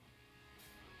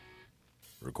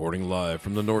Recording live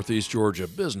from the Northeast Georgia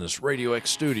Business RadioX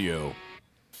studio.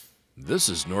 This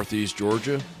is Northeast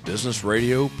Georgia Business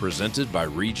Radio presented by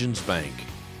Regions Bank.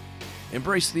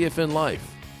 Embrace the FN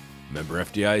life. Member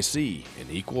FDIC, an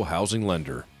equal housing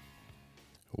lender.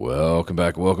 Welcome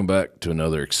back to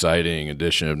another exciting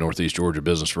edition of Northeast Georgia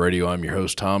Business Radio. I'm your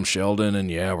host, Tom Sheldon, and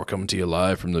we're coming to you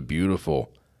live from the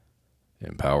beautiful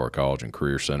Empower College and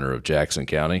Career Center of Jackson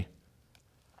County.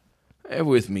 I have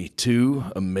with me two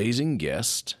amazing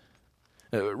guests.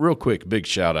 Real quick, big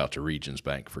shout out to Regions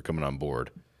Bank for coming on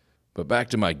board. But back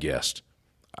to my guest.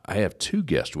 I have two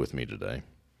guests with me today,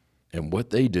 and what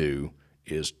they do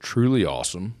is truly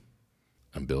awesome.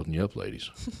 I'm building you up, ladies.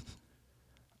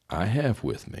 I have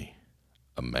with me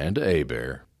Amanda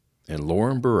Hebert and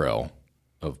Lauren Burrell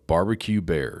of Barbeque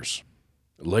Bears.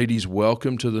 Ladies,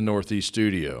 welcome to the Northeast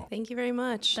studio. Thank you very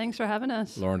much. Thanks for having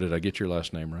us. Lauren, did I get your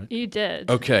last name right? You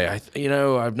did. Okay.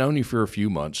 I've known you for a few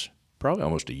months, probably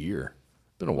almost a year.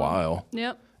 Been a while.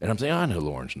 Yep. And I'm thinking, I know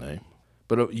Lauren's name.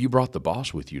 But you brought the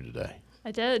boss with you today. I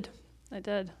did.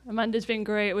 Amanda's been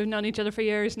great. We've known each other for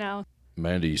years now.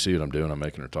 Amanda, you see what I'm doing? I'm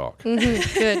making her talk.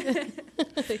 Mm-hmm.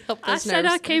 Good. I said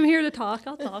I came here to talk.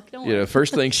 I'll talk. Don't worry. Yeah,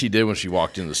 first thing she did when she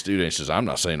walked in the studio, she says, I'm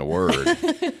not saying a word.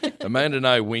 Amanda and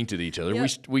I winked at each other.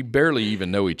 Yep. We barely even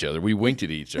know each other. We winked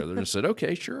at each other and said,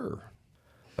 okay, sure.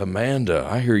 Amanda,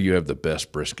 I hear you have the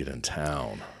best brisket in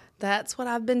town. That's what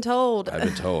I've been told. I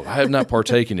have not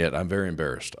partaken yet. I'm very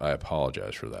embarrassed. I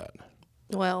apologize for that.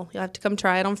 Well, you'll have to come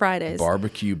try it on Fridays.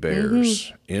 Barbeque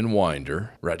Bears in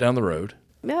Winder, right down the road.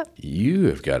 Yep. You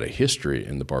have got a history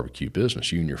in the barbecue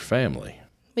business, you and your family.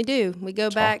 We do. We go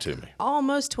back to me.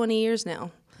 almost 20 years now.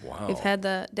 Wow. We've had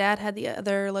Dad had the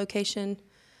other location,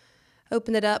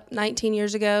 opened it up 19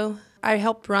 years ago. I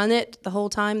helped run it the whole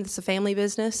time. It's a family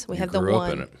business. We have the grew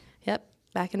one. up in it. Yep,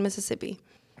 back in Mississippi.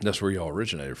 That's where you all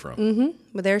originated from. Mm-hmm.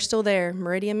 But they're still there,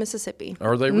 Meridian, Mississippi.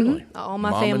 Are they really? All my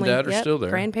Mom family. and Dad are still there.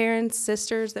 Grandparents,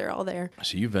 sisters, they're all there.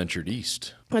 So you ventured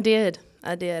east. I did.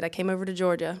 I came over to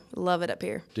Georgia. Love it up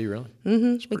here. Do you really?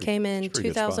 Mm-hmm. We came in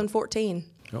 2014.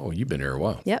 Oh, you've been here a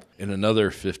while. Yep. In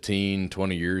another 15,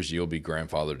 20 years, you'll be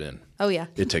grandfathered in. Oh, yeah.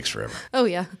 It takes forever. Oh,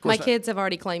 yeah. My kids have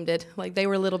already claimed it. Like, they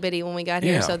were little bitty when we got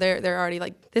here, so they're already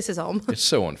like, this is home. It's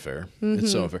so unfair.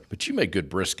 It's so unfair. But you make good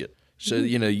brisket. So,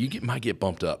 you might get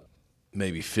bumped up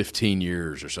maybe 15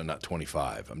 years or so, not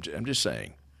 25. I'm just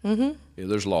saying. Mm-hmm. Yeah,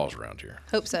 there's laws around here.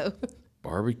 Hope so.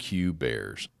 Barbeque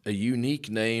Bears. A unique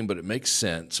name, but it makes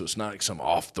sense. So it's not like some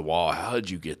off the wall. How did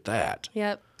you get that?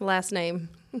 Yep. Last name.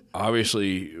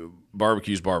 Obviously,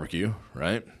 barbecue's barbecue,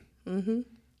 right? Mm-hmm.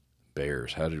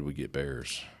 Bears. How did we get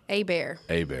bears? A bear.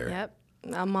 A bear. Yep.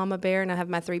 I'm Mama Bear, and I have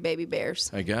my 3 baby bears.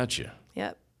 I got you.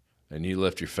 Yep. And you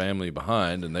left your family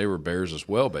behind, and they were bears as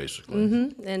well, basically.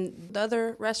 Mm-hmm. And the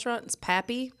other restaurant is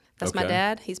Pappy. That's my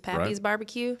dad. He's Pappy's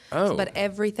Barbecue. Oh. But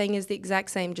everything is the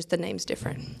exact same, just the name's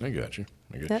different. I got you.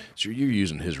 Yep. So you're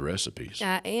using his recipes.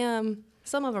 I am.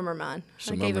 Some of them are mine.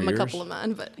 Some I gave of him them a are couple yours? of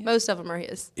mine, but most of them are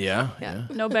his. Yeah.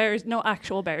 No bears, no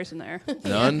actual bears in there.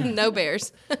 None? No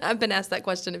bears. I've been asked that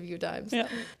question a few times. Yeah.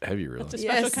 Have you really? It's a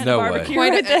special Yes. kind No of way. barbecue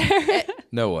Quite right there.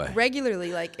 No way.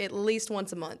 Regularly, like at least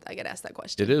once a month, I get asked that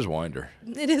question. It is Winder.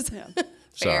 It is. Yeah.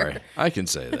 Sorry. I can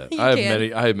say that. You I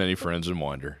can. have many friends in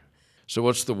Winder. So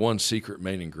what's the one secret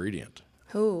main ingredient?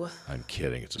 Ooh. I'm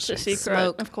kidding. It's a It's a secret. secret,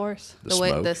 Smoke. of course. The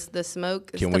smoke? The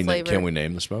smoke is Can the we flavor. can we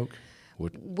name the smoke?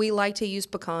 We like to use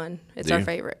pecan. It's Do our you?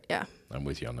 favorite. Yeah. I'm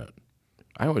with you on that.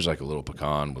 I always like a little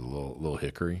pecan with a little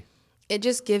hickory. It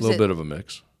just A gives little bit of a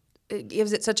mix. it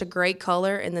gives it such a great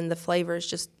color, and then the flavor is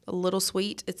just a little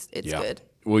sweet. It's good.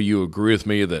 Will you agree with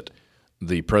me that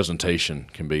the presentation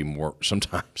can be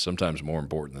sometimes more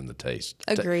important than the taste?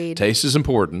 Agreed. Taste is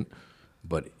important,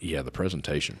 but the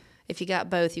presentation. If you got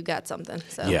both, you got something.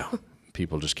 So. Yeah.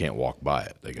 People just can't walk by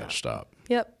it. They got to stop.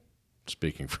 Yep.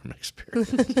 Speaking from experience.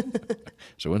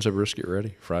 So when's the brisket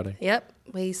ready? Friday? Yep.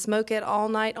 We smoke it all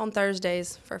night on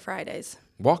Thursdays for Fridays.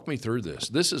 Walk me through this.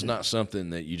 This is not something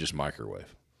that you just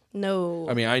microwave. No.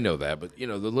 I mean, I know that, but the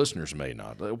listeners may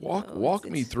not. Walk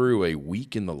me through a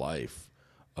week in the life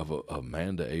of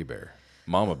Amanda Hebert,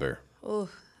 Mama Bear.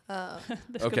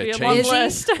 This Okay, could be a long Busy.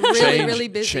 list. Really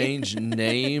busy. Change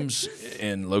names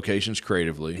and locations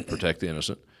creatively. Protect the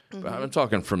innocent. But I'm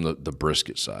talking from the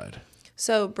brisket side.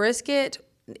 So brisket,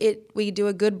 we do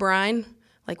a good brine.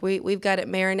 Like we've got it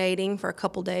marinating for a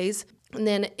couple days. And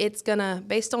then it's gonna,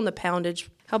 based on the poundage,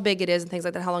 how big it is and things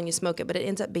like that, how long you smoke it, but it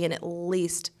ends up being at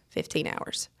least 15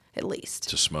 hours, at least.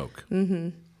 To smoke. Mm-hmm.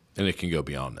 And it can go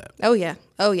beyond that. Oh yeah,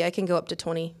 it can go up to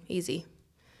 20, easy.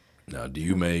 Now, do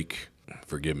you make,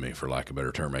 forgive me for lack of a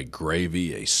better term, a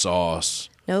gravy, a sauce?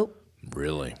 Nope.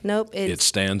 Really? Nope. It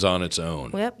stands on its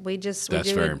own. Yep. We do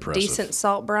very a impressive. decent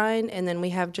salt brine, and then we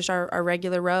have just our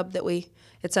regular rub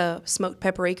it's a smoked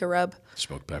paprika rub.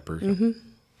 Smoked pepper.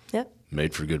 Yep.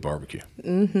 Made for good barbecue.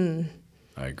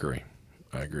 I agree.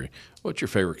 What's your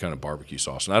favorite kind of barbecue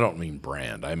sauce? And I don't mean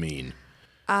brand. I mean...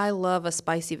 I love a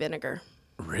spicy vinegar.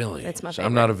 Really? That's my So favorite.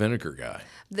 I'm not a vinegar guy.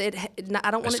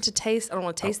 I don't want it to taste. I don't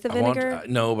want to taste the I want- vinegar.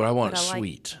 no, but I want it but I like-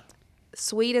 sweet.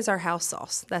 Sweet is our house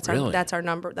sauce. That's Really? our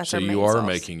number. That's So our main you are sauce.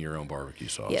 making your own barbecue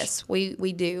sauce. Yes, we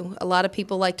do. A lot of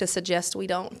people like to suggest we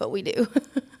don't, but we do.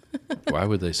 Why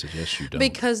would they suggest you don't?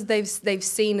 Because they've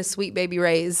seen a Sweet Baby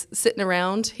Ray's sitting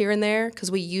around here and there because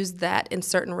we use that in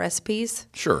certain recipes.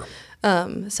 Sure.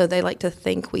 So they like to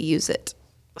think we use it.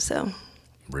 So.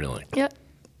 Really? Yep.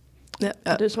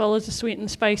 But as well as the sweet and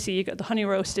spicy, you got the honey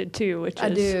roasted too, which I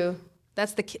is do.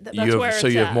 That's the. That's where So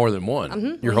it's you have at. more than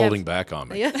one. You're We holding have- back on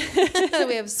me. Yeah.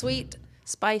 We have sweet,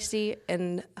 spicy,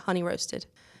 and honey roasted.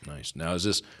 Nice. Now, is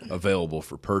this available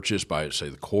for purchase by, say,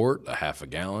 the quart, a half a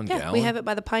gallon, Yeah, gallon? we have it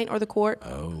by the pint or the quart.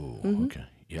 Oh, okay.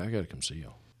 Yeah, I got to come see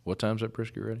you. What time's that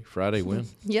brisket ready? Friday when?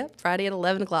 Yep, Friday at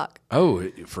 11 o'clock. Oh,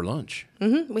 for lunch.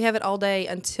 We have it all day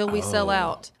until we sell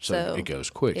out. So it goes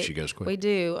quick. She goes quick. We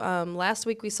do. Last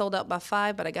week we sold out by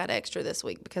 5, but I got extra this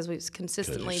week because we've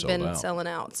consistently sold been out. selling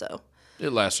out. So.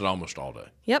 It lasted almost all day.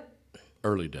 Yep.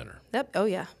 Early dinner. Yep. Oh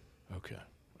yeah. Okay.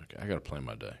 I got to plan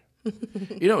my day.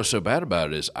 You know what's so bad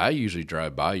about it is I usually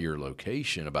drive by your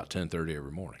location about 10:30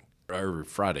 every morning, or every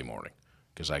Friday morning,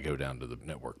 because I go down to the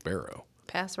network Barrow.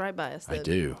 Pass right by us. I Then.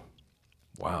 do.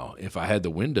 Wow. If I had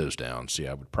the windows down,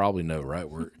 I would probably know right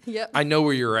where. Yep. I know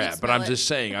where you're at, but smell I'm it. just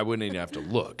saying I wouldn't even have to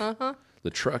look. The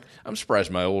truck, I'm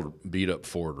surprised my old beat up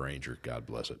Ford Ranger, God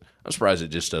bless it, I'm surprised it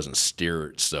just doesn't steer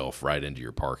itself right into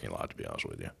your parking lot, to be honest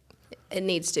with you. It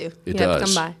needs to. It you does. have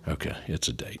to come by. Okay. It's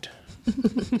a date.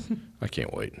 I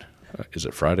can't wait. Is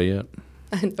it Friday yet?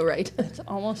 I know, right? it's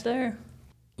almost there.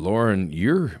 Lauren,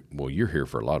 you're here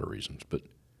for a lot of reasons, but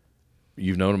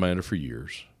you've known Amanda for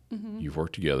years. You've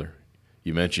worked together.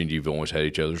 You mentioned you've always had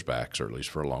each other's backs, or at least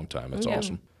for a long time. That's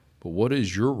awesome. But what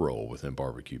is your role within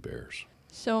Barbeque Bears?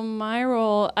 So my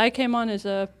role, I came on as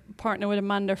a partner with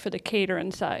Amanda for the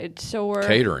catering side. So we're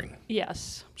Catering.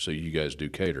 Yes, So you guys do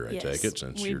cater, I Yes, take it,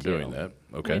 since we you're do. doing that.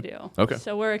 Okay. we do. Okay.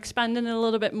 So we're expanding it a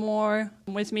little bit more.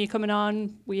 With me coming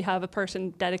on, we have a person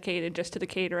dedicated just to the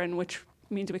catering, which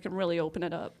means we can really open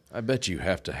it up. I bet you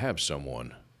have to have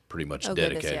someone pretty much Oh,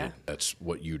 goodness, dedicated. yeah. That's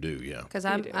what you do, yeah. Because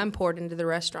do. I'm poured into the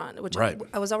restaurant, which Right.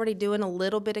 I was already doing a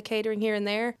little bit of catering here and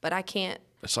there, but I can't.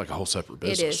 It's like a whole separate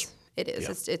business. It is. It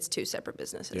is. Yeah. It's two separate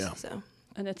businesses. Yeah. So.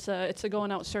 And it's a going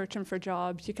out searching for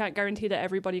jobs. You can't guarantee that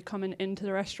everybody coming into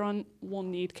the restaurant will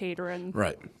need catering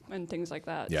Right. and things like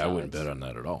that. Yeah, I So wouldn't it's- bet on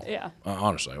that at all. Yeah.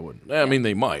 Honestly, I wouldn't. I mean,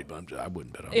 they might, but I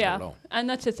wouldn't bet on that Yeah, at all. and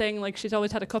that's the thing. Like, she's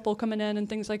always had a couple coming in and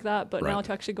things like that. But now Right.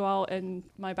 to actually go out, and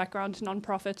my background's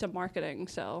nonprofits and marketing.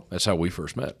 So That's how we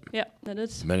first met yeah, that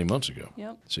is. many months ago.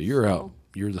 Yep. So you're out.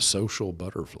 You're the social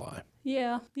butterfly.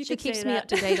 Yeah, you She could keeps say me that. up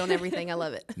to date on everything. I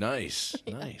love it. Nice,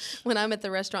 nice. When I'm at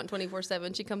the restaurant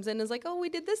 24/7, she comes in and is like, "Oh, we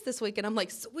did this week," and I'm like,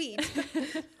 "Sweet."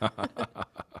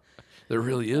 There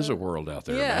really is a world out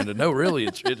there, Yeah. Amanda. No, really,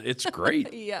 it's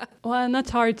great. Yeah. Well, and that's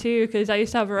hard too, because I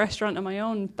used to have a restaurant of my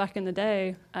own back in the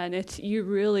day, and you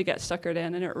really get suckered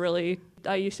in, and it really.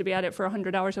 I used to be at it for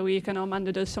 100 hours a week, and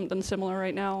Amanda does something similar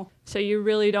right now. So you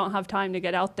really don't have time to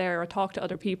get out there or talk to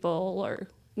other people or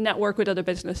network with other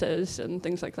businesses and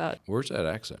things like that. Where's that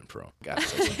accent from? Gotta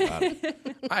say something about it.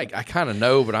 I kind of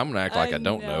know, but I'm gonna act like I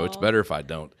don't know. It's know. better if I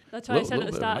don't. That's why I said Little at the bit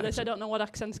of an start, I said I accent. don't know what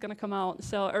accent's going to come out.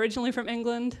 So originally from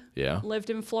England, Yeah. lived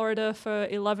in Florida for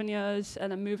 11 years, and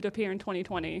then moved up here in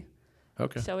 2020.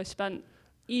 Okay. So I spent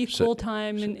equal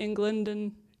time in England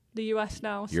and the U.S.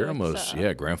 now. So You're it's, almost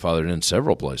grandfathered in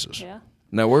several places. Yeah.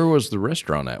 Now, where was the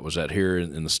restaurant at? Was that here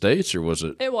in the States, or was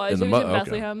it? It was. in the It was in okay.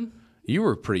 Bethlehem. You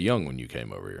were pretty young when you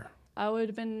came over here. I would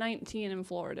have been 19 in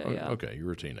Florida, yeah. Okay, you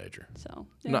were a teenager. So,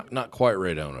 yeah. Not quite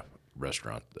ready to own a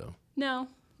restaurant though. No.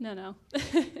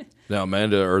 Now,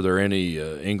 Amanda, are there any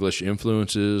English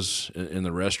influences in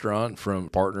the restaurant from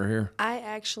partner here? I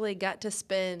actually got to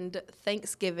spend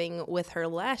Thanksgiving with her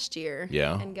last year.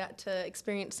 Yeah. And got to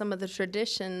experience some of the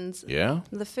traditions. Yeah.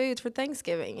 The foods for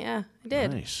Thanksgiving. Yeah, I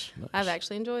did. Nice. I've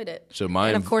actually enjoyed it. So my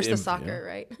And of course the yeah. soccer,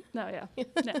 right? No, yeah.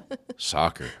 No.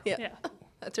 Soccer Yeah.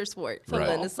 That's her sport. Right.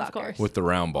 Football is Of soccer. course. with the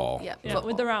round ball. Yeah. Yeah,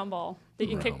 with the round ball that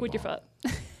you kick Round with your ball.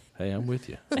 foot. Hey, I'm with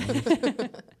you.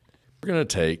 We're going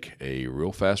to take a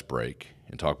real fast break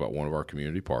and talk about one of our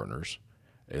community partners.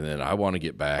 And then I want to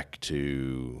get back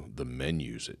to the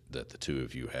menus that the two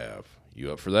of you have.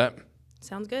 You up for that?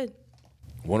 Sounds good.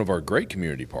 One of our great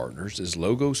community partners is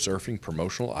Logo Surfing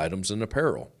Promotional Items and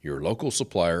Apparel, your local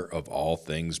supplier of all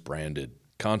things branded.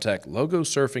 Contact Logo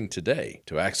Surfing today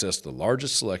to access the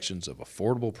largest selections of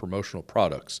affordable promotional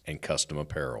products and custom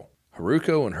apparel.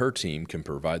 Haruko and her team can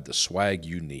provide the swag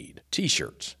you need.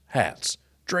 T-shirts, hats,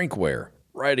 drinkware,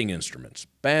 writing instruments,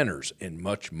 banners, and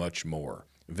much, much more.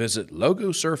 Visit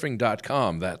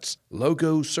logosurfing.com. That's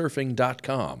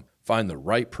logosurfing.com. Find the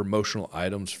right promotional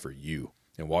items for you.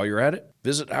 And while you're at it,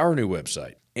 visit our new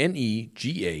website,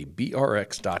 negabrx.com,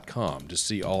 to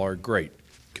see all our great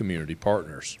community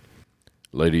partners.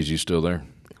 Ladies, you still there?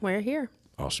 We're here.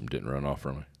 Awesome. Didn't run off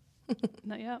from me.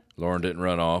 Not yet. Lauren didn't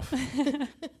run off.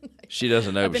 She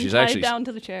doesn't know, I've but been she's tied actually down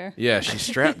to the chair. Yeah, she's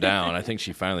strapped down. I think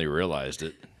she finally realized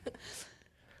it.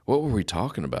 What were we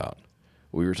talking about?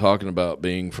 We were talking about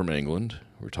being from England.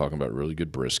 We were talking about really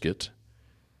good brisket.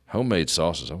 Homemade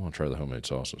sauces. I want to try the homemade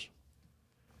sauces.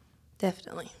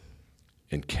 Definitely.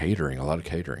 And catering, a lot of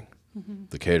catering. Mm-hmm.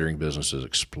 The catering business is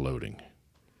exploding.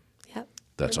 Yep.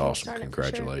 That's We're awesome. starting for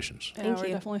Congratulations. sure. Yeah, Thank we're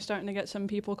you. definitely starting to get some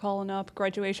people calling up.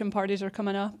 Graduation parties are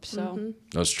coming up, so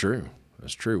That's true.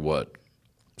 That's true. What?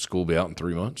 School will be out in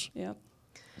 3 months? yep.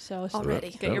 So Already.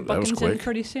 get your That was bookings in quick.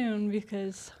 pretty soon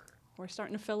because we're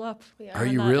starting to fill up. We Are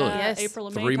in you that, really? Yes. April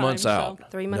and May 3 time, months so-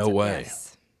 out. 3 months. No way.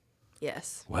 Yes.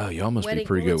 Yes. Wow, y'all must be Wedding-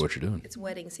 pretty well, good it's- at what you're doing. It's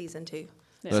wedding season too.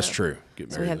 Yeah. That's So- true.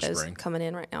 Get So we married in have the those spring. coming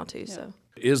in right now too. So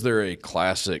Is there a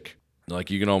classic,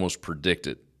 like you can almost predict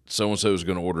it, so-and-so is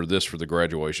going to order this for the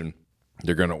graduation,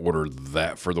 they're going to order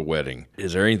that for the wedding.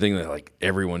 Is there anything that like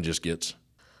everyone just gets?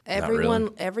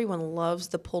 everyone loves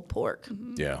the pulled pork.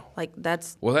 Yeah. Like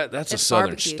that's Well, that's a it's Southern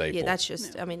barbecue. staple. Yeah, that's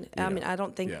just. I mean, I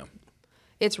don't think Yeah.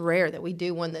 it's rare that we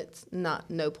do one that's not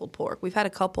no pulled pork. We've had a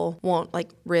couple want like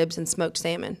ribs and smoked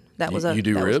salmon. That was You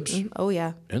do that was- ribs? oh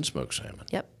yeah. And smoked salmon.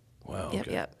 Yep. Wow. Yep.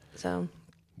 Okay. Yep. So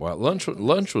Wow.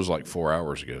 Lunch was like 4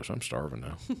 hours ago, so I'm starving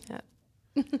now. yeah.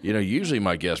 You know, usually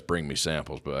my guests bring me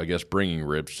samples, but I guess bringing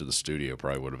ribs to the studio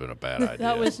probably would have been a bad idea.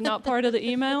 That was not part of the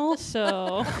email,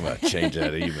 so I'm going to change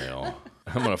that email.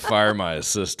 I'm going to fire my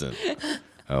assistant.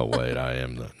 Oh, wait, I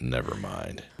am the. Never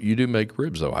mind. You do make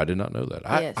ribs, though. I did not know that.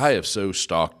 Yes. I have so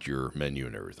stocked your menu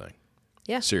and everything.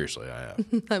 Yeah. Seriously, I have.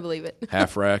 I believe it.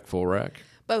 Half rack, full rack?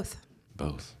 Both.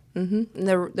 Both. And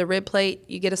the rib plate,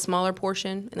 you get a smaller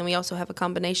portion, and then we also have a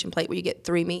combination plate where you get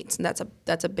 3 meats, and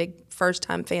that's a big first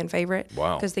time fan favorite.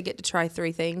 Wow. Because they get to try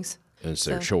 3 things. And it's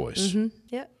their choice.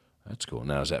 Yep. That's cool.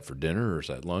 Now, is that for dinner or is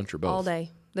that lunch or both? All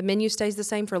day. The menu stays the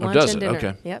same for Oh, lunch does and it? dinner.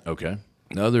 Okay. Yep. Okay.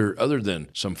 Now, other than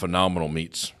some phenomenal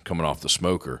meats coming off the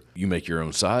smoker, you make your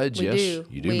own sides, We yes? do.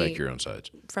 You do We- make your own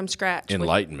sides. From scratch.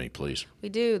 Enlighten me, please. We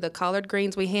do. The collard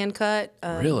greens we hand cut.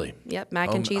 Really? Yep.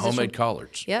 Mac and cheese. is Homemade from-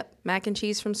 collards. Yep. Mac and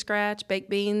cheese from scratch, baked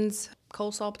beans,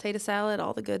 coleslaw, potato salad,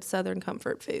 all the good Southern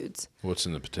comfort foods. What's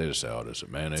in the potato salad? Is it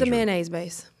mayonnaise? It's a or- mayonnaise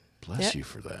base. Bless Yep. you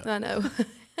for that. I know.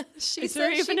 She is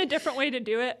there said even she- a different way to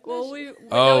do it? Well, we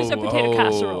know it's a potato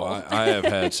casserole. I have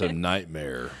had some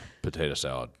nightmare potato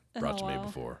salad brought to me wow.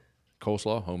 before.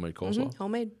 Coleslaw, homemade coleslaw.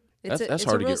 Homemade. That's It's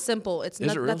hard to real get- simple. It's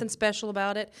Is it really? nothing special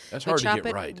about it. That's We hard to chop get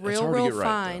it right. That's Real, hard to real get right,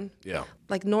 though. fine. Yeah.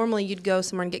 Like normally you'd go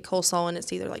somewhere and get coleslaw and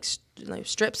it's either like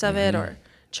strips of it or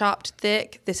chopped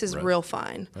thick. This is Mm-hmm. Right. real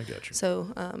fine. I got you.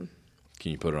 So,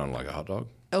 Can you put it on like a hot dog?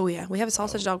 oh yeah, we have a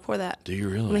sausage dog for that. Do you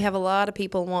really? And we have a lot of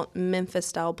people want Memphis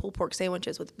style pulled pork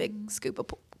sandwiches with a big scoop of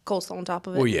coleslaw on top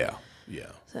of it. Well, yeah. Yeah.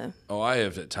 So Oh, I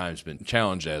have at times been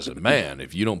challenged as a man.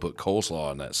 If you don't put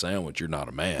coleslaw on that sandwich, you're not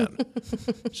a man.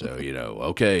 So,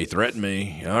 okay, threaten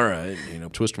me. All right.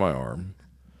 Twist my arm.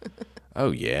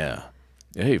 Oh, yeah.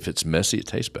 Hey, if it's messy, it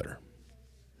tastes better.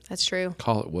 that's true.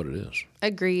 Call it what it is.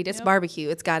 Agreed. It's barbecue.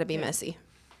 It's got to be messy.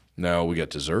 Now we got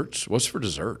desserts. What's for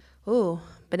dessert? Ooh,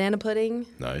 banana pudding.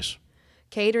 Nice.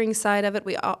 Catering side of it,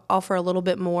 we offer a little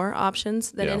bit more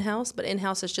options than Yeah. in-house, but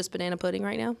in-house is just banana pudding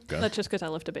right now. Okay. That's just because I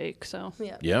love to bake, so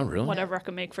Yeah, really? whatever I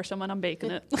can make for someone, I'm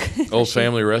baking it. Old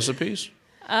family recipes?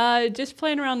 Just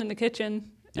playing around in the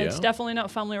kitchen. It's Yeah. definitely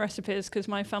not family recipes because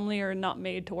my family are not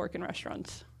made to work in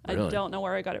restaurants. Really? I don't know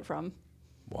where I got it from.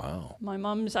 Wow. My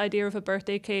mom's idea of a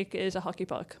birthday cake is a hockey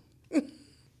puck.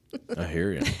 I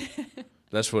hear you.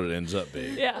 That's what it ends up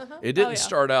being. Yeah. It didn't Oh, yeah.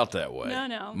 start out that way.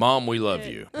 No. Mom, we love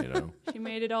It- you. She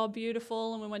made it all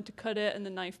beautiful, and we went to cut it, and the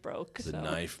knife broke. The so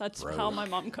knife That's broke. how my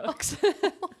mom cooks.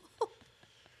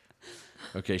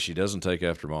 Okay, she doesn't take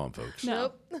after mom, folks.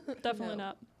 No, definitely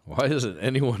not. Why isn't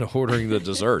anyone ordering the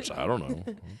desserts? I don't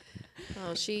know.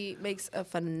 Oh, she makes a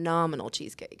phenomenal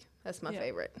cheesecake. That's my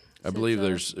favorite. I believe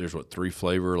there's 3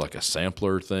 flavor, like a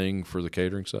sampler thing for the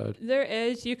catering side. There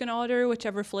is. You can order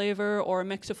whichever flavor or a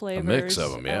mix of A flavors. mix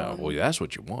of them, yeah. Well, that's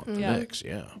what you want, the yeah. mix,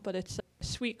 yeah. But it's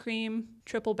sweet cream,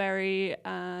 triple berry,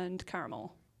 and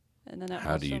caramel. And then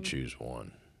How do you choose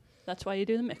one? That's why you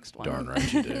do the mixed one. Darn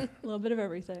right you do. A little bit of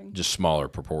everything. Just smaller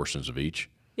proportions of each.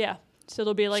 Yeah. So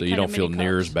there'll be like so you don't feel mini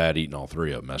near cups. as bad eating all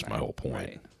three of them. That's my whole point.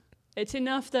 Right. It's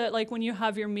enough that like when you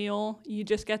have your meal, you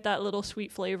just get that little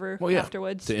sweet flavor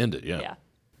afterwards. To end it, yeah. Yeah.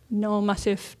 No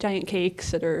massive giant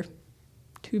cakes that are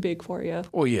too big for you.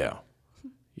 Well, yeah.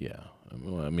 Yeah.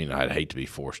 Well, I mean, I'd hate to be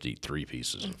forced to eat three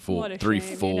pieces, three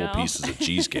shame, full pieces of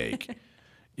cheesecake.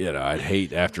 I'd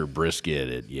hate after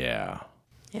brisket. Yeah,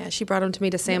 she brought them to me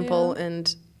to sample,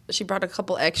 and she brought a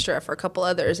couple extra for a couple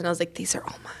others, and I was like, these are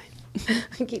all mine.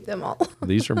 I keep them all.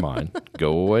 These are mine.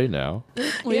 Go away now.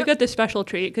 Well, you got this special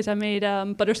treat because I made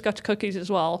butterscotch cookies as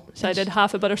well. So I did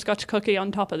half a butterscotch cookie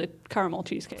on top of the caramel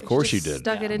cheesecake. Of course Just you did.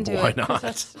 Stuck it into Why it. not?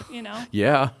 That's,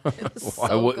 Yeah.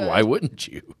 So good. Why wouldn't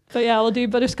you? But yeah, we'll do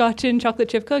butterscotch and chocolate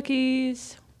chip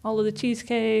cookies, all of the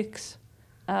cheesecakes,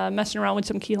 messing around with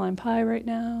some key lime pie right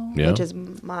now. Yeah. Which is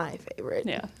my favorite.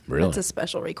 Yeah. Really? That's a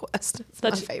special request. It's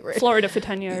That's my favorite. Florida for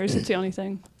 10 years. It's the only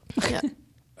thing. Yeah.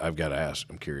 I've got to ask.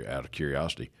 I'm out of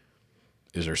curiosity.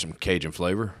 Is there some Cajun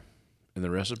flavor in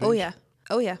the recipe? Oh, yeah.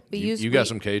 You got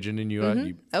some Cajun in you?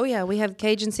 Mm-hmm. Oh, yeah. We have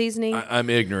Cajun seasoning. I'm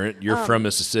ignorant. You're from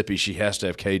Mississippi. She has to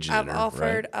have Cajun in her,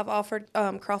 right? I've offered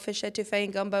crawfish etouffee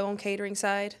and gumbo on catering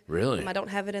side. Really? I don't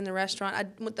have it in the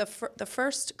restaurant. With the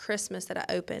first Christmas that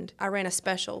I opened, I ran a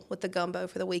special with the gumbo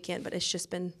for the weekend, but it's just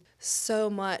been so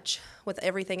much with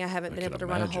everything. I haven't been able to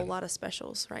run a whole lot of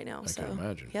specials right now. I can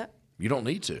imagine. Yep. You don't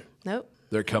need to. Nope.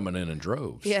 They're coming in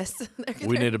droves. Yes.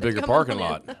 We need a bigger parking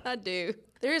lot. I do.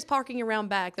 There is parking around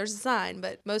back. There's a sign,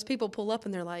 but most people pull up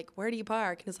and they're like, where do you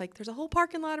park? And it's like, there's a whole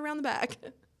parking lot around the back.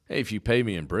 Hey, if you pay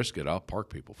me in brisket, I'll park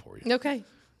people for you. Okay.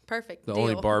 Perfect. The Deal.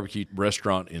 only barbecue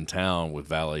restaurant in town with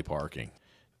valet parking.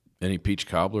 Any peach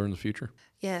cobbler in the future?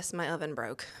 Yes, my oven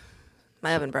broke.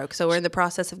 So we're in the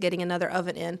process of getting another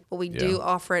oven in. But we do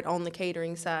offer it on the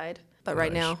catering side. But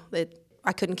right now,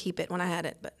 I couldn't keep it when I had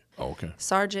it. But Okay.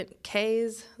 Sergeant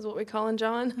K's is what we call him,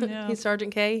 John. Yeah. He's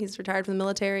Sergeant K. He's retired from the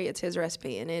military. It's his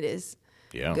recipe, and it is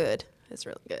good. It's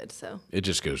really good. So It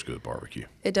just goes good with barbecue.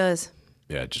 it does.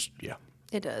 Yeah,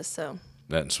 It does. So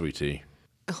that and sweet tea.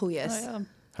 oh yes. Oh, yeah.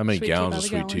 How many Sweet tea gallons by of the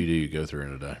sweet gallon. tea do you go through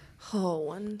in a day? Oh,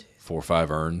 1, 2. 4 or 5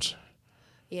 urns?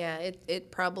 Yeah.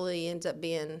 It probably ends up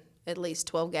being at least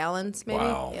 12 gallons, maybe.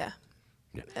 Wow.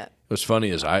 Yeah. What's funny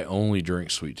is I only drink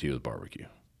sweet tea with barbecue.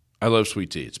 I love sweet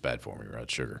tea. It's bad for me, right?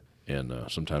 Sugar. And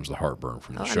sometimes the heartburn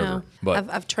from the I sugar. know. But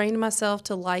I've trained myself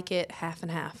to like it half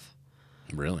and half.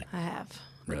 really, I have. It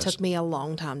That's- took me a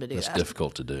long time to do that's that.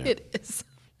 difficult to do. It is.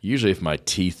 Usually if my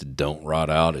teeth don't rot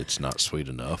out, it's not sweet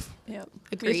enough. Yeah. We used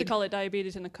to Agreed. call it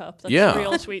diabetes in a cup. That's Yeah.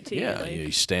 real sweet tea. Yeah, like.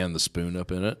 you stand the spoon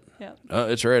up in it. Yeah.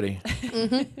 It's ready.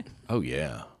 Oh,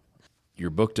 yeah. You're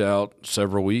booked out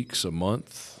several weeks, a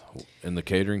month in the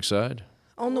catering side?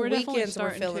 On the We're definitely weekends, we're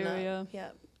starting filling to, up. Yeah.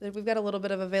 We've got a little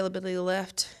bit of availability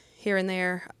left here and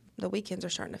there. The weekends are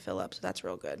starting to fill up, so that's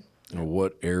real good. Now,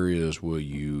 what areas will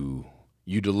you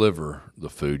deliver the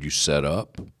food you set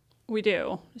up? We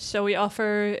do. So we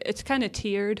offer, it's kind of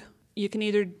tiered. You can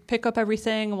either pick up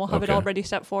everything and we'll have it Okay. already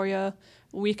set for you.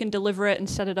 We can deliver it and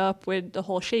set it up with the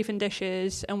whole chafing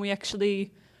dishes. And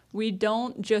we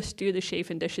don't just do the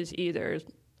chafing dishes either.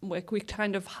 We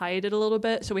kind of hide it a little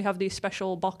bit. So we have these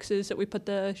special boxes that we put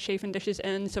the chafing dishes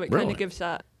in. So it kind Really? of gives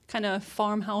that kind of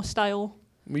farmhouse style.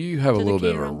 Well, you have a To the little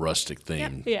bit of a caterer. rustic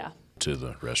theme Yeah. to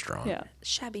the restaurant. Yeah.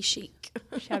 Shabby chic.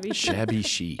 Shabby. Shabby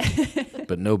chic,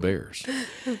 but no bears.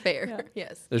 Fair. Yeah.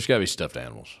 Yes. There's got to be stuffed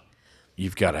animals.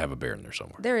 You've got to have a bear in there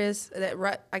somewhere. There is.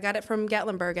 I got it from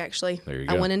Gatlinburg, actually. There you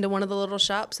I go. went into one of the little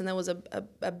shops, and there was a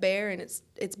bear, and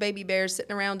it's baby bears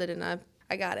sitting around it, and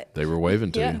I got it. They were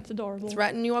waving to Yeah, you. it's adorable. It's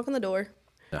right when you walk in the door.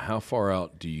 Now, how far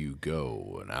out do you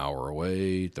go? An hour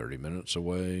away, 30 minutes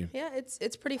away? Yeah, it's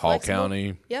pretty Hall flexible.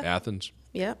 County, Yeah. Athens?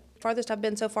 Yeah. Farthest I've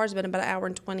been so far has been about an hour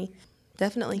and 20.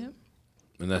 Definitely. Yep.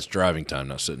 And that's driving time,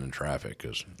 not sitting in traffic,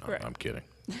 because Correct. I'm kidding.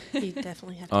 You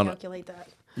definitely have to On- calculate that.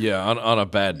 Yeah, on a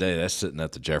bad day, that's sitting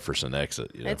at the Jefferson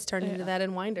exit. You know? It's turned into that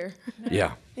in Winder.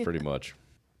 Yeah, pretty much.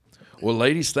 Well,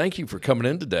 ladies, thank you for coming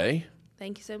in today.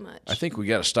 Thank you so much. I think we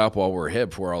got to stop while we're ahead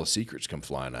before all the secrets come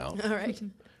flying out. All right.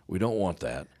 We don't want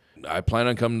that. I plan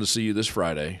on coming to see you this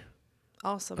Friday,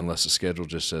 Awesome. unless the schedule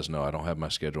just says no. I don't have my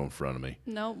schedule in front of me.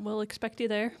 No, we'll expect you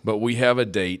there. But we have a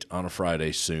date on a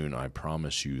Friday soon. I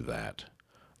promise you that.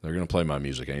 They're going to play my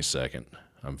music any second.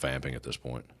 I'm vamping at this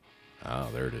point. Ah,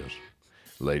 there it is.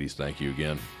 Ladies, thank you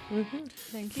again.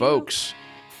 Thank you. Folks,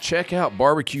 check out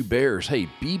Barbeque Bears. Hey,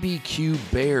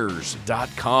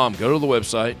 bbqbears.com. Go to the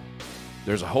website.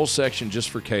 There's a whole section just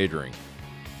for catering.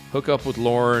 Hook up with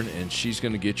Lauren, and she's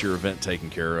going to get your event taken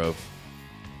care of.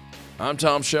 I'm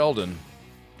Tom Sheldon.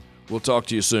 We'll talk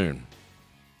to you soon.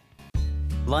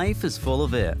 Life is full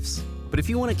of ifs, but if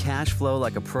you want to cash flow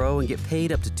like a pro and get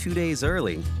paid up to 2 days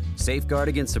early, safeguard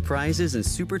against surprises and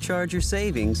supercharge your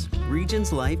savings,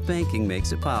 Regions Life Banking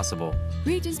makes it possible.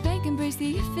 Regions Bank, embrace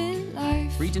the if in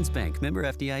life. Regions Bank, member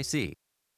FDIC.